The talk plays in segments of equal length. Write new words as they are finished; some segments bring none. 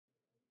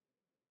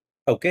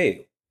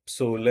Okay,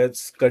 so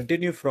let's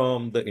continue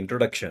from the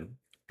introduction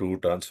to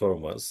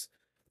transformers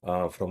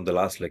from the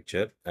last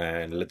lecture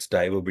and let's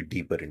dive a bit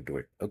deeper into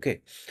it.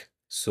 Okay,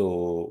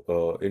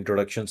 so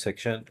introduction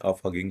section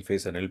of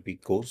Huggingface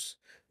NLP course,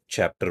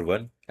 chapter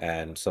 1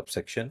 and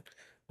subsection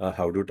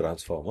how do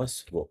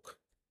transformers work.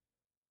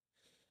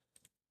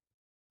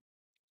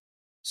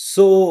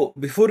 So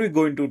before we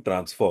go into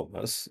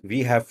transformers, we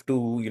have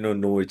to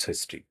know its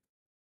history.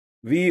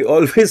 We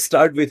always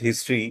start with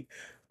history,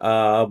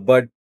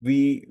 but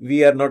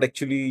we are not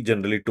actually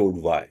generally told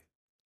why.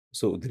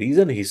 So the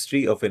reason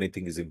history of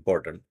anything is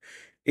important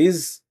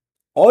is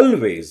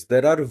always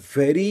there are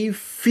very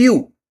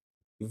few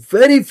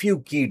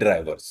key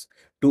drivers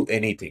to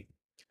anything.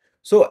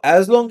 So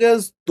as long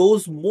as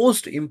those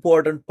most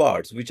important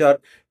parts, which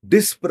are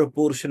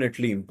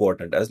disproportionately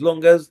important, as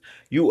long as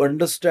you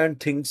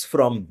understand things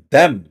from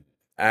them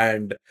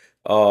and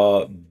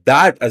uh,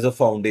 that as a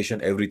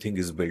foundation, everything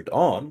is built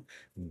on,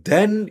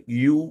 then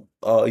your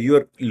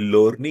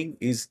learning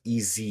is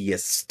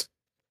easiest.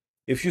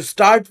 If you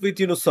start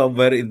with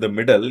somewhere in the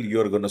middle,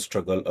 you're going to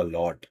struggle a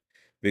lot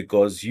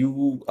because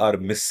you are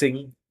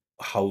missing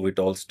how it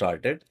all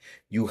started.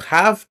 You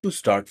have to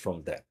start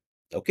from there.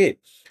 Okay,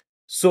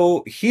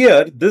 so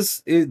here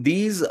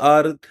these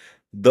are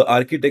the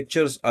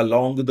architectures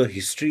along the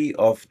history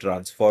of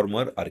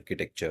transformer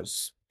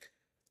architectures,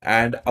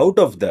 and out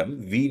of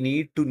them we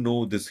need to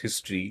know this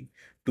history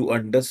to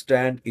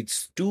understand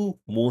its two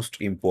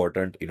most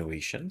important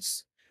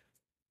innovations.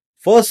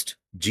 First,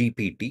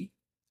 GPT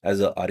as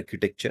a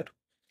architecture,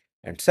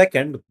 and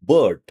second,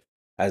 BERT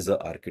as a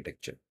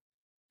architecture.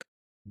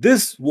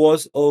 This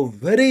was a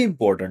very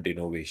important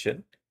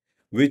innovation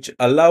which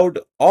allowed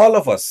all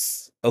of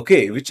us,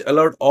 which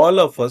allowed all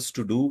of us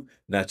to do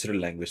natural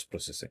language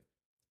processing.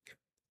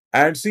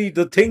 And see,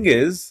 the thing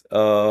is,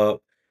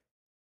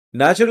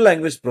 natural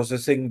language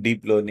processing,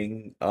 deep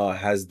learning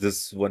has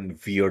this one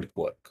weird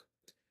quirk.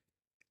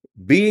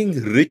 Being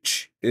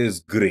rich is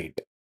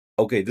great.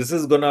 Okay, this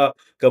is gonna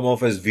come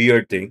off as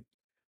weird thing.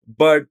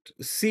 But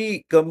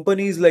see,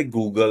 companies like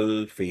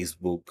Google,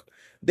 Facebook,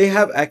 they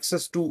have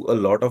access to a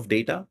lot of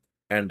data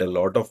and a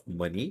lot of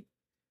money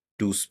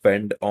to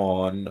spend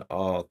on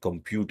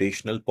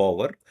computational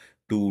power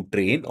to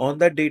train on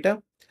that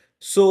data.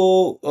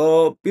 So,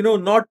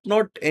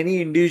 not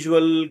any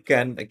individual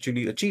can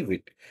actually achieve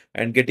it,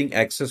 and getting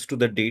access to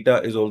the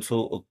data is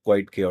also a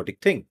quite chaotic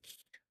thing.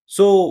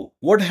 So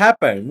what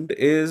happened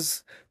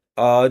is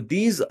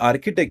these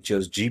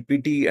architectures,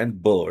 GPT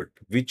and BERT,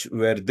 which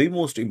were the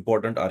most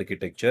important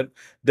architecture,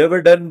 they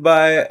were done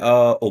by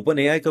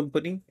OpenAI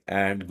company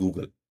and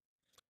Google.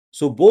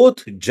 So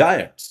both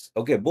giants,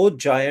 both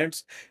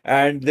giants,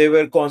 and they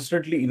were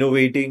constantly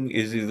innovating.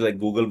 Is like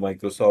Google,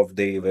 Microsoft,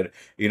 they were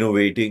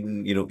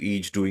innovating,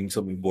 each doing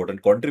some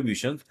important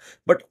contributions.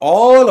 But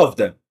all of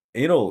them,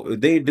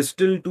 they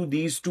distill to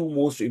these two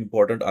most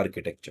important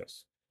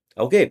architectures.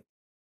 Okay,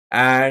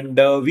 and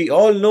we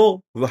all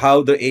know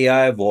how the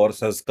AI wars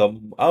has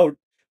come out.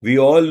 We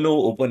all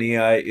know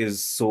OpenAI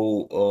is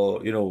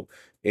so,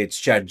 its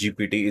chat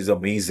GPT is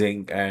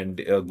amazing and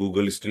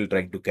Google is still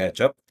trying to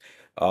catch up.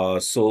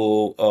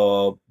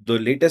 So the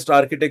latest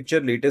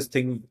architecture, latest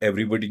thing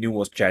everybody knew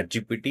was chat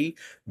GPT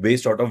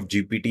based out of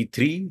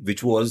GPT-3,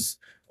 which was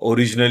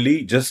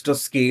originally just a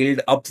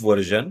scaled up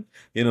version,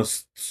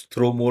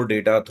 throw more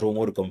data, throw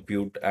more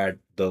compute at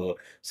the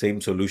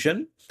same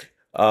solution.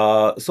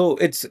 So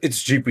it's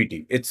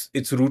GPT.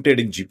 It's rooted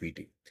in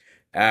GPT,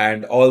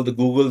 and all the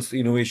Google's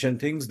innovation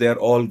things, they're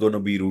all going to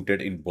be rooted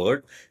in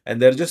BERT,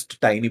 and they're just a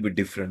tiny bit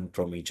different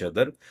from each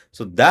other.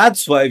 So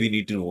that's why we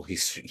need to know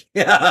history.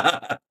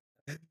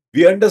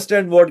 We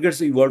understand what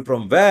gets evolved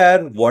from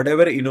where,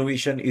 whatever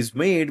innovation is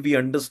made, we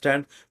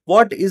understand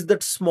what is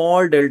that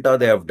small delta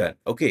they have done.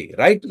 Okay,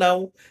 right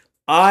now,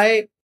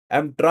 I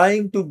am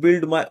trying to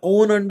build my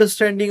own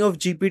understanding of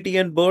GPT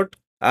and BERT.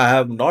 I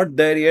have not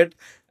there yet.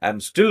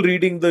 I'm still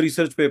reading the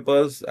research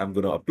papers. I'm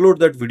going to upload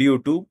that video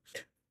too.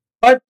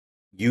 But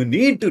you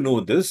need to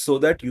know this so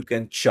that you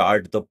can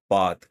chart the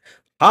path,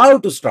 how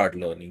to start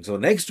learning. So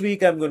next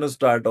week, I'm going to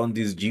start on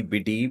these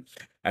GPT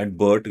and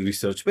BERT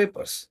research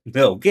papers.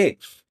 Okay.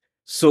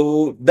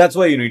 So that's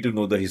why you need to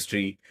know the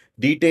history.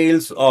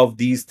 Details of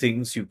these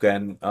things you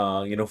can,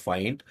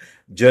 find.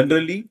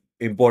 Generally,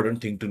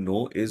 important thing to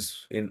know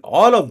is in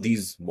all of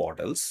these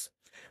models,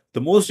 the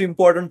most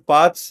important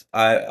parts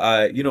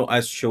I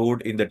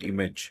showed in that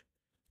image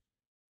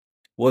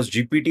was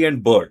GPT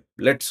and BERT.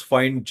 Let's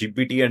find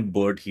GPT and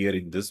BERT here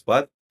in this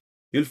path.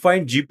 You'll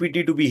find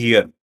GPT to be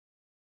here,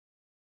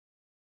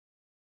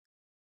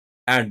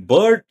 and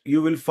BERT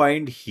you will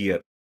find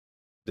here,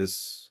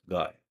 this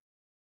guy.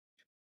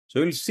 So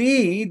you'll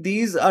see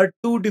these are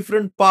two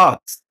different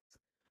paths.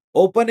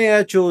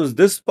 OpenAI chose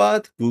this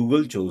path,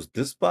 Google chose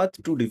this path,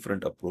 two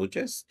different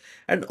approaches,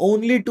 and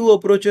only two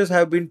approaches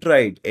have been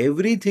tried.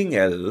 Everything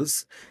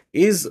else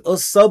is a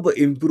sub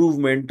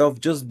improvement of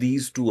just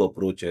these two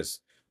approaches,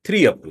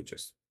 three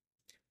approaches.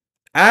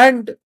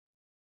 And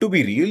to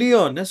be really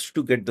honest,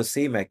 to get the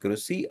same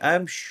accuracy, I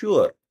am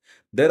sure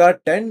There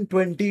are 10,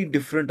 20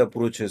 different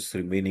approaches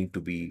remaining to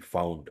be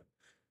found.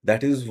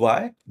 That is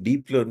why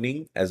deep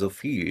learning as a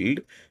field,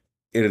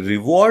 it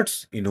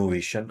rewards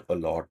innovation a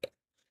lot.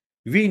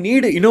 We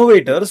need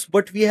innovators,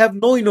 but we have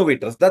no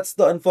innovators. That's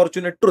the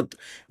unfortunate truth.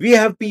 We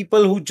have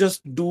people who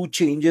just do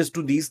changes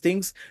to these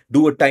things,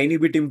 do a tiny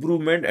bit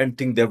improvement, and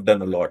think they've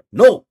done a lot.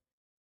 No,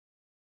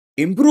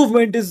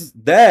 improvement is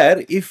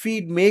there if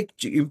we make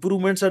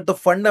improvements at the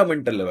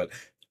fundamental level.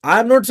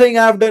 I'm not saying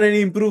I've done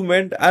any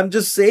improvement. I'm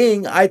just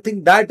saying I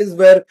think that is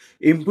where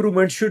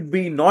improvement should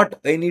be, not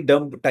any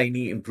dumb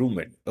tiny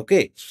improvement.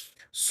 Okay.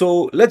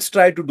 So let's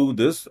try to do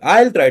this.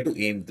 I'll try to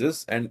aim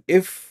this. And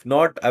if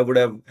not, I would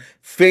have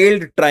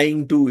failed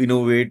trying to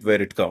innovate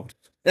where it counts.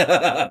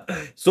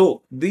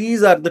 So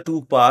these are the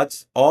two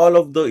paths. All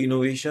of the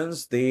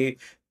innovations, they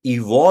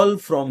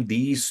evolve from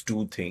these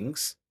two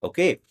things.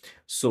 Okay.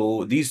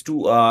 So these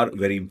two are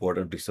very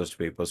important research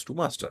papers to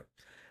master.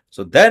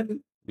 So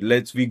then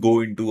let's we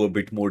go into a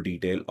bit more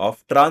detail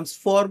of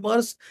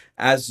transformers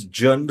as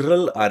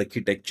general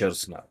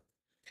architectures now.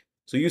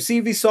 So you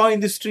see, we saw in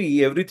this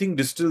tree, everything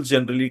distills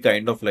generally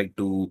kind of like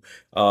to,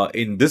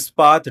 in this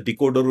path,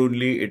 decoder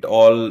only, it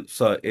all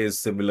is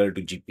similar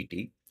to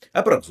GPT,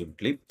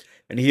 approximately.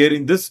 And here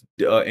in this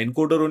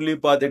encoder only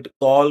path, it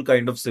all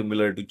kind of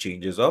similar to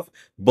changes of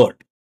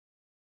BERT.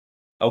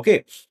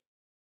 Okay.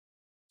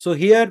 So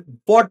here,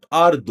 what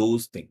are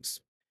those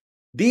things?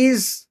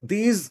 These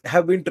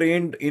have been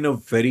trained in a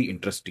very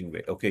interesting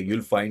way. Okay,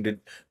 you'll find it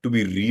to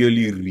be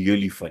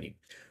really funny.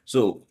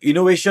 So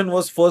innovation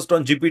was first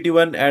on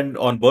GPT-1 and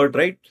on BERT,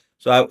 right?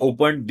 So I've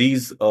opened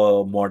these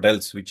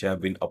models which have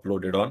been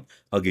uploaded on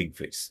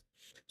Huggingface.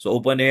 So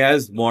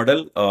OpenAI's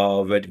model,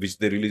 which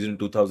they released in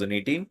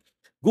 2018,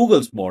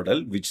 Google's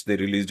model, which they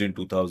released in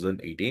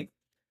 2018.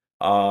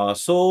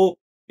 So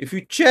if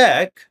you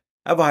check,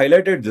 I've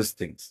highlighted these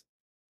things.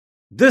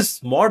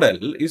 This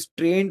model is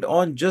trained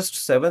on just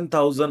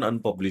 7,000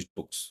 unpublished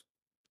books.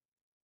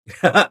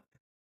 So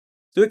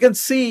you can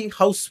see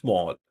how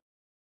small.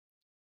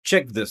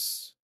 Check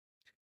this.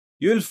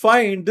 You will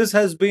find this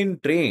has been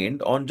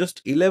trained on just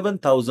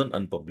 11,000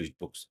 unpublished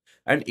books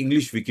and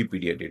English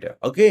Wikipedia data.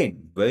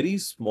 Again, very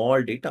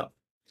small data.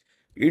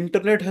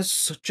 Internet has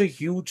such a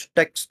huge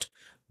text.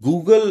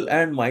 Google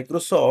and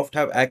Microsoft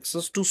have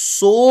access to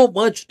so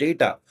much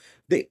data.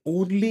 They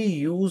only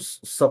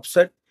use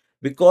subset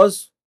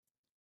because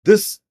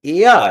this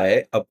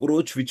AI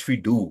approach which we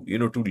do,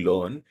 to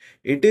learn,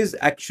 it is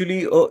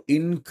actually a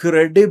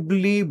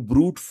incredibly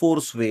brute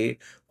force way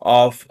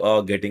of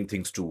getting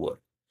things to work.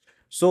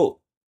 So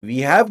we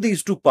have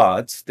these two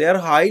paths. They are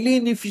highly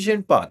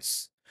inefficient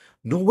paths.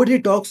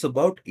 Nobody talks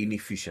about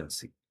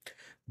inefficiency.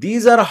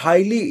 These are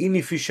highly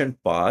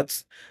inefficient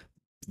paths.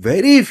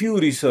 Very few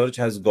research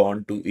has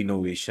gone to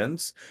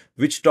innovations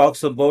which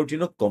talks about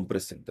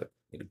compressing them,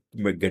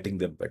 getting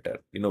them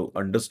better,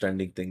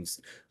 understanding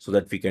things so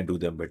that we can do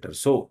them better.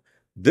 So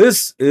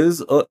this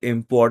is a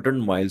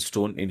important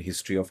milestone in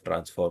history of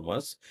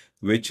transformers,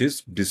 which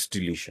is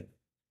distillation,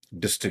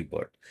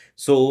 DistilBERT.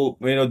 So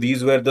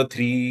these were the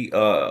three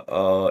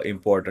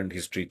important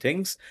history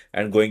things.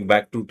 And going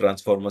back to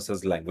transformers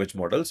as language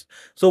models,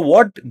 so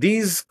what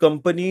these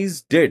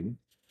companies did,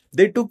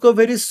 they took a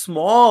very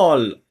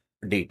small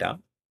data,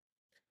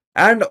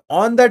 and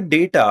on that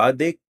data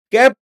they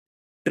kept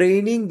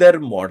training their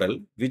model,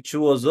 which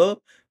was a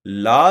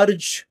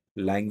large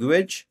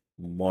language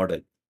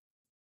model.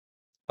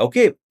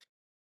 Okay,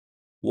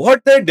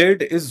 what they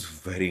did is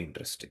very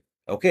interesting.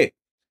 Okay,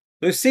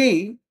 so you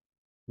see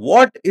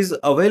what is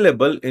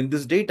available in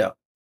this data.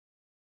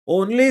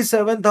 Only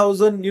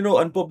 7,000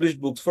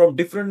 unpublished books from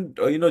different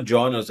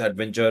genres: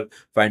 adventure,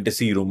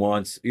 fantasy,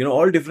 romance,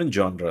 all different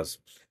genres.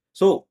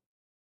 So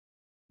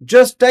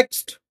just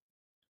text.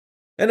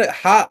 And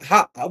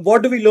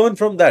what do we learn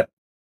from that?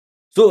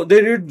 So they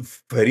did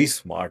very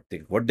smart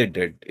thing. What they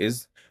did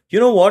is,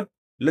 what?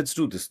 Let's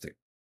do this thing.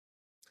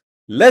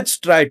 Let's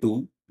try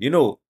to,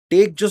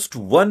 take just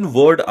one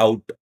word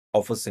out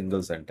of a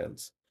single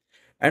sentence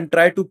and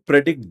try to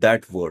predict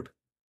that word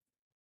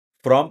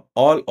from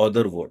all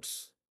other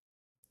words.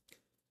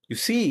 You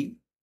see,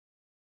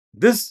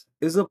 this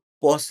is a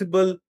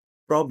possible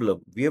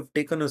problem. We have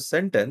taken a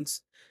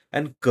sentence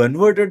and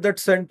converted that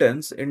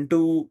sentence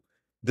into,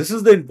 this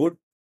is the input,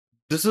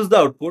 this is the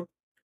output,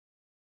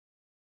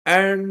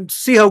 and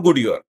see how good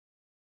you are.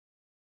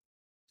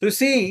 So you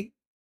see,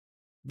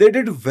 they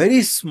did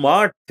very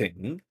smart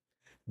thing.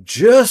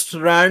 Just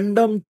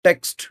random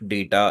text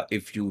data,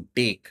 if you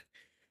take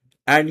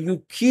and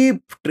you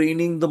keep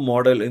training the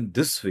model in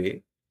this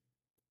way,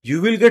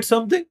 you will get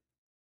something.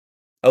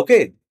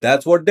 Okay,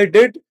 that's what they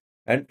did,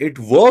 and it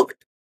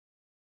worked.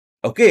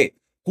 Okay,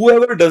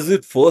 whoever does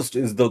it first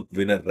is the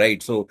winner,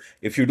 right? So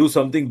if you do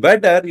something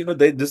better,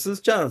 this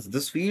is chance.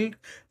 This field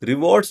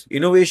rewards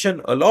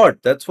innovation a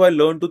lot. That's why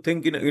learn to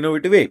think in an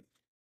innovative way.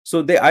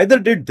 So they either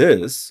did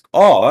this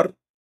or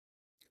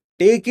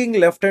taking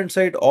left hand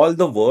side all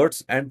the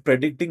words and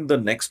predicting the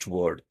next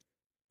word.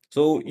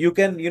 So you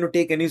can,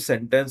 take any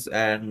sentence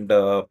and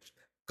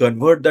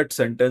convert that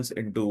sentence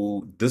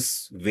into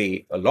this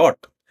way a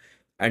lot.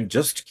 and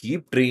just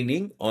keep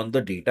training on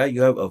the data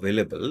you have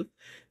available,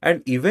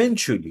 and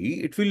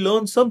eventually it will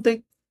learn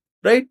something,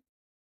 right?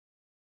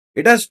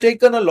 It has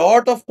taken a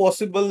lot of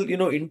possible,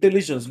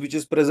 intelligence which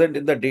is present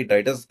in the data.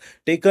 It has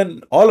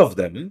taken all of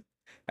them,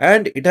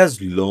 and it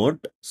has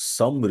learned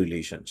some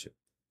relationship.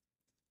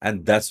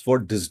 And that's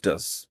what this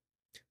does.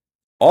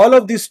 All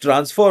of these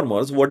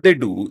transformers, what they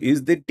do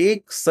is they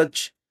take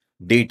such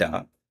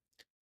data,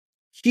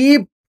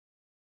 keep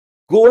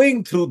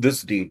going through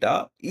this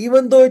data,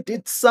 even though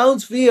it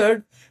sounds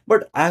weird,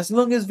 but as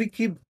long as we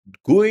keep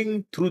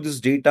going through this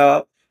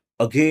data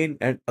again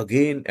and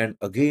again and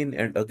again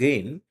and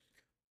again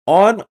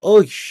on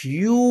a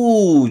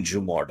huge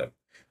model.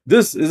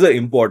 This is an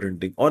important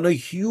thing. On a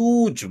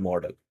huge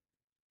model,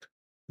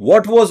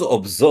 what was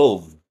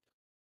observed?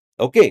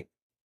 Okay,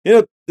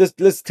 this,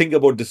 let's think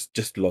about this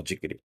just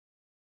logically.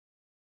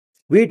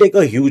 We take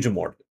a huge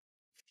model.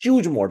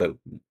 Huge model.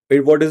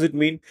 What does it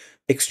mean?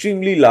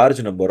 Extremely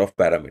large number of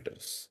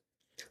parameters.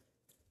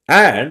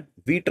 And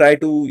we try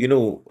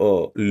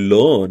to,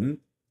 learn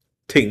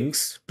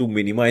things to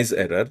minimize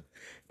error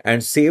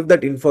and save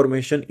that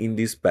information in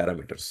these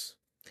parameters.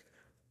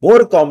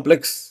 More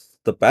complex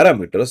the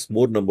parameters,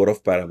 more number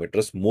of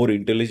parameters, more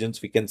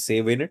intelligence we can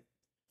save in it.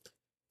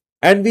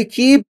 And we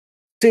keep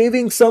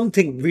saving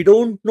something. We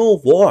don't know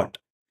what.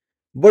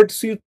 But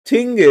see,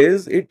 thing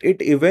is, it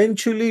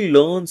eventually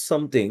learns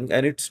something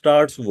and it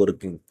starts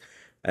working.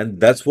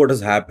 And that's what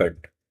has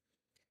happened.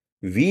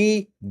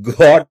 We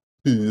got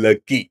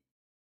lucky.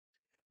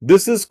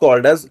 This is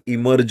called as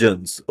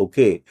emergence.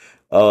 Okay.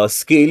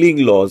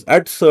 Scaling laws.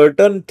 At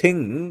certain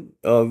thing,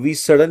 we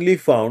suddenly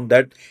found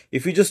that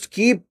if you just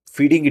keep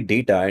feeding it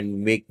data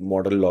and make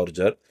model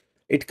larger,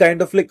 it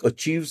kind of like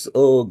achieves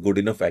a good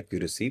enough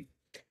accuracy.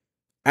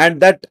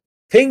 And that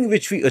thing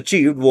which we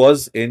achieved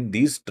was in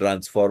these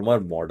transformer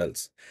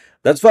models.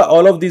 That's why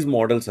all of these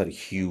models are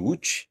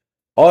huge.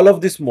 All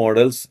of these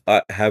models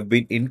have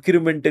been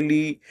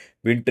incrementally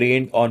been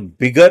trained on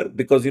bigger,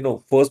 because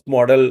first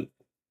model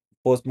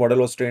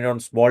was trained on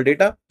small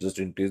data, just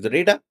increase the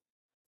data.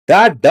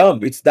 That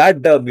dumb, it's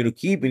that dumb.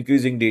 Keep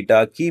increasing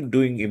data, keep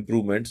doing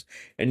improvements,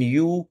 and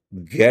you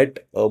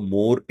get a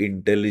more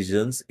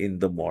intelligence in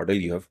the model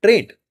you have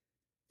trained.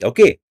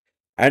 Okay.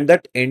 And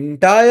that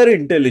entire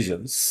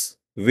intelligence,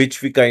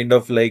 which we kind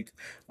of like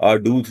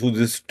do through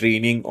this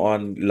training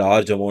on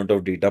large amount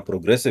of data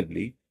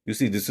progressively, you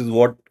see, this is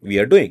what we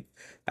are doing.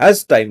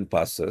 As time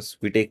passes,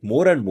 we take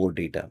more and more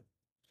data.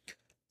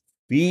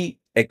 We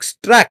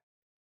extract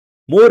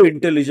more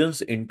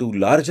intelligence into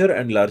larger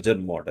and larger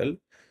model.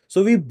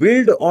 So we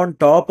build on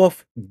top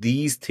of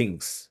these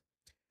things.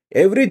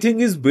 Everything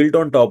is built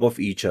on top of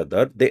each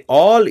other. They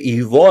all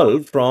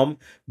evolve from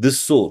this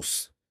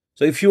source.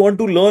 So if you want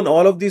to learn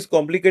all of these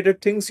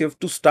complicated things, you have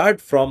to start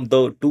from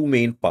the two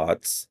main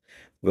paths.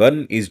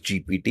 One is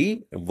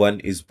GPT, one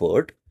is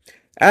BERT,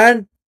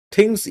 and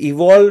things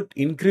evolve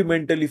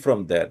incrementally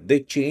from there.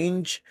 They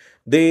change,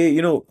 they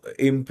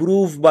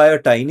improve by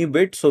a tiny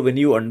bit. So when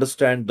you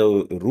understand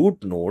the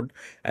root node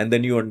and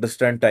then you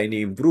understand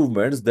tiny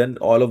improvements, then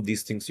all of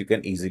these things you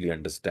can easily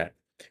understand.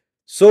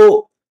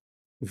 So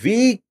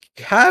we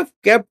have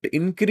kept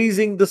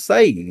increasing the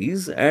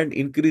size and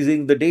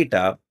increasing the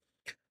data.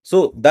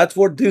 So that's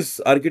what this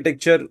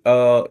architecture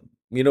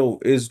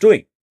is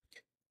doing.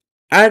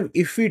 And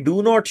if we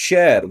do not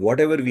share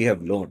whatever we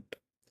have learned,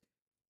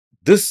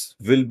 this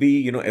will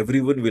be,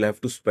 everyone will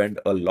have to spend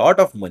a lot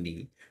of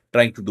money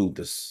trying to do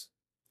this.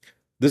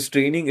 This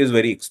training is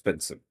very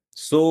expensive.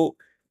 So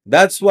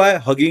that's why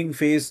Hugging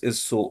Face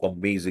is so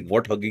amazing.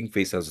 What Hugging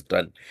Face has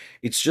done,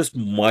 it's just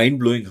mind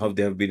blowing how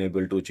they have been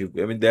able to achieve.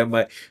 I mean, they have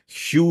my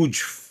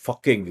huge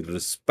fucking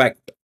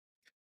respect,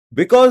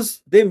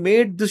 because they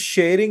made this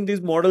sharing these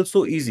models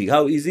so easy.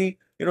 How easy?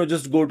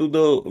 Just go to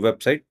the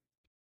website,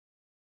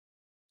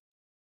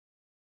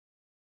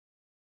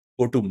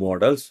 go to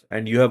models,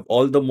 and you have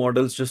all the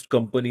models. Just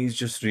companies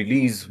just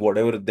release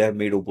whatever they have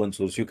made open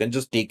source. You can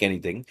just take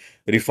anything,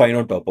 refine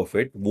on top of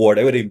it,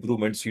 whatever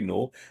improvements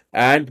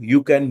and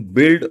you can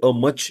build a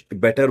much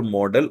better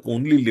model.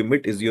 Only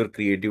limit is your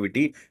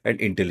creativity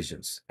and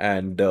intelligence,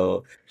 and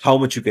how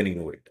much you can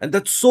innovate. And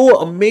that's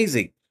so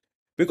amazing,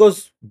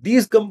 because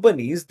these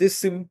companies, they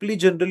simply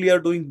generally are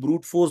doing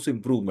brute force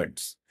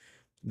improvements.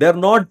 They're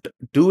not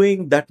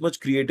doing that much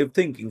creative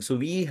thinking. So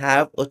we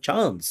have a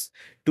chance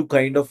to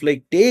kind of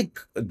like take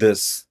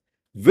this,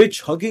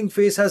 which Hugging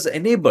Face has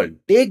enabled.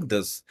 Take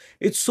this.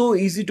 It's so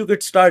easy to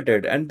get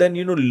started, and then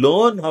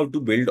learn how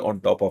to build on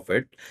top of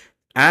it,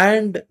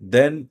 and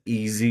then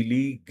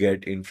easily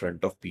get in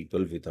front of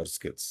people with our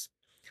skills.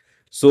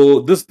 So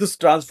this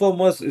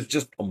Transformers is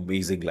just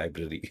amazing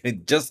library.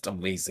 Just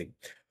amazing.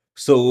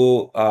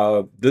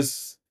 So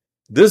this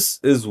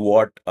is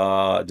what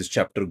this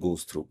chapter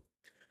goes through.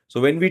 So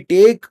when we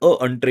take a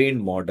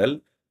untrained model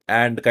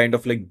and kind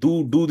of like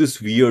do this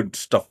weird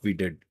stuff we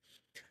did,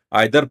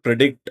 either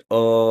predict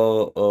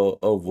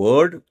a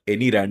word,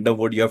 any random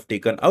word you have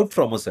taken out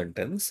from a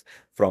sentence,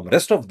 from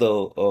rest of the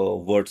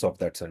words of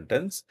that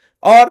sentence,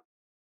 or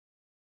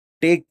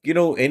take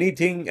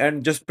anything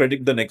and just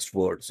predict the next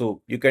word.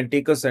 So you can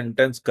take a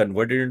sentence,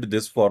 convert it into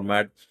this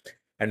format,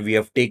 and we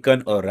have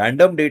taken a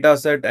random data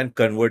set and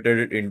converted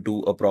it into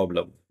a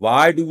problem.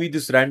 Why do we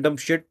this random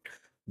shit?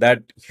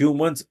 That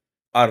humans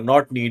are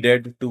not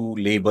needed to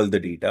label the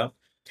data.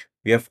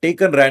 We have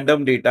taken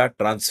random data,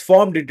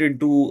 transformed it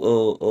into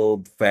a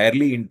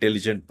fairly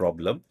intelligent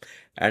problem,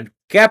 and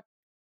kept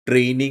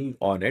training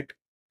on it,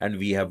 and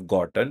we have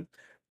gotten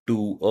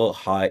to a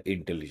high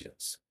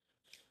intelligence.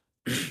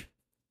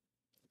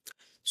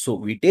 So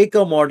we take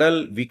a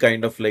model, we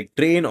kind of like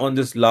train on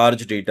this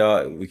large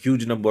data, a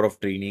huge number of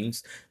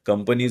trainings.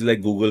 Companies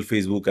like Google,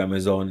 Facebook,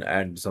 Amazon,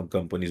 and some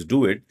companies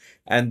do it.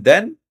 And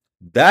then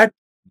that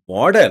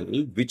model,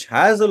 which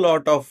has a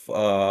lot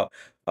of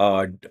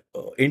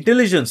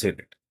intelligence in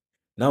it,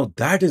 now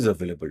that is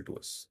available to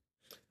us.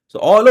 So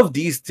all of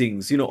these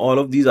things, all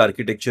of these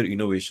architecture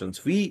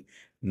innovations, we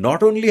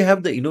not only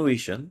have the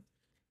innovation,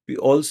 we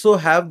also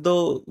have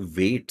the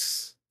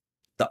weights,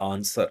 the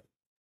answer,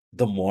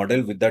 the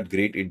model with that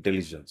great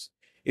intelligence.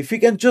 If we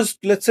can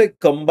just, let's say,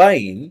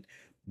 combine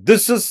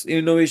this is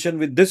innovation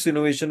with this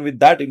innovation with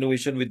that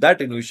innovation with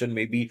that innovation,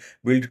 maybe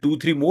build two,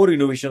 three more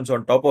innovations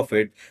on top of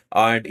it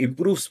and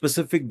improve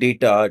specific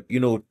data,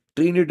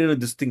 train it in a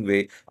distinct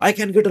way, I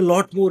can get a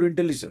lot more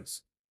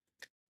intelligence.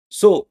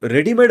 So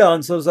ready-made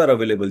answers are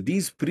available.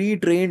 These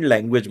pre-trained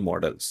language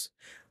models,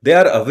 they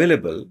are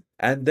available.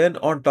 And then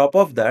on top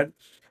of that,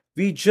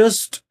 we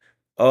just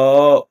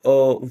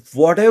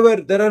whatever,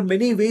 there are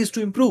many ways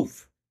to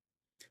improve.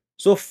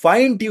 So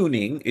fine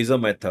tuning is a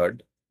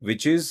method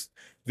which is,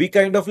 we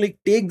kind of like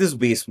take this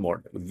base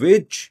model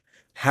which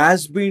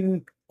has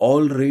been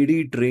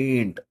already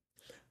trained.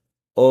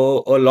 A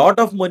lot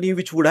of money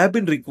which would have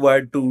been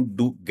required to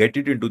do get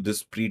it into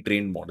this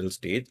pre-trained model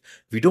stage,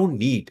 we don't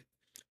need.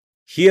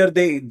 Here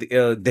they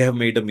have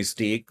made a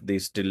mistake. They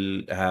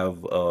still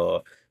have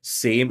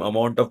same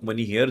amount of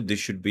money here. This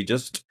should be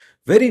just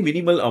very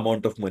minimal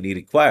amount of money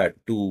required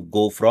to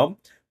go from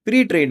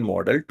pre-trained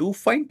model to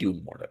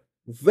fine-tuned model.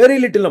 Very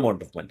little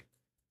amount of money.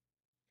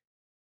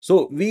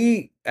 So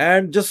we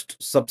and just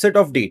subset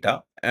of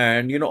data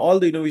and all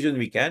the innovation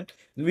we can,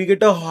 we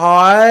get a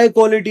high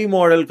quality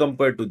model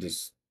compared to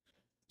this.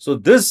 So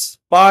this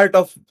part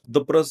of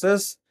the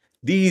process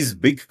these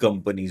big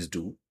companies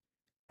do,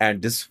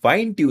 and this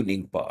fine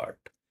tuning part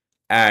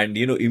and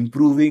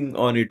improving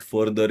on it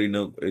further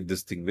in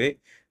this thing way,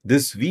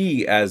 this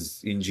we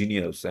as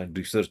engineers and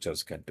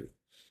researchers can do.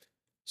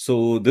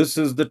 So this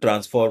is the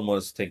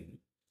transformers thing.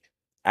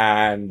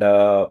 And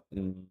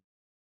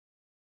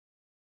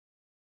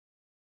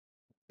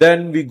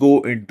then we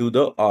go into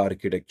the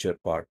architecture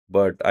part.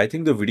 But I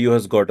think the video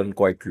has gotten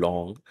quite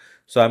long.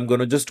 So I'm going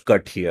to just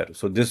cut here.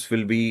 So this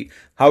will be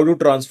how do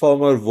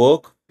transformer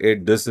work.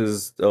 This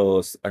is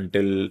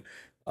until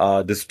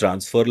this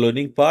transfer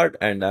learning part.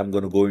 And I'm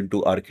going to go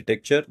into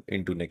architecture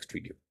into next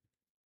video.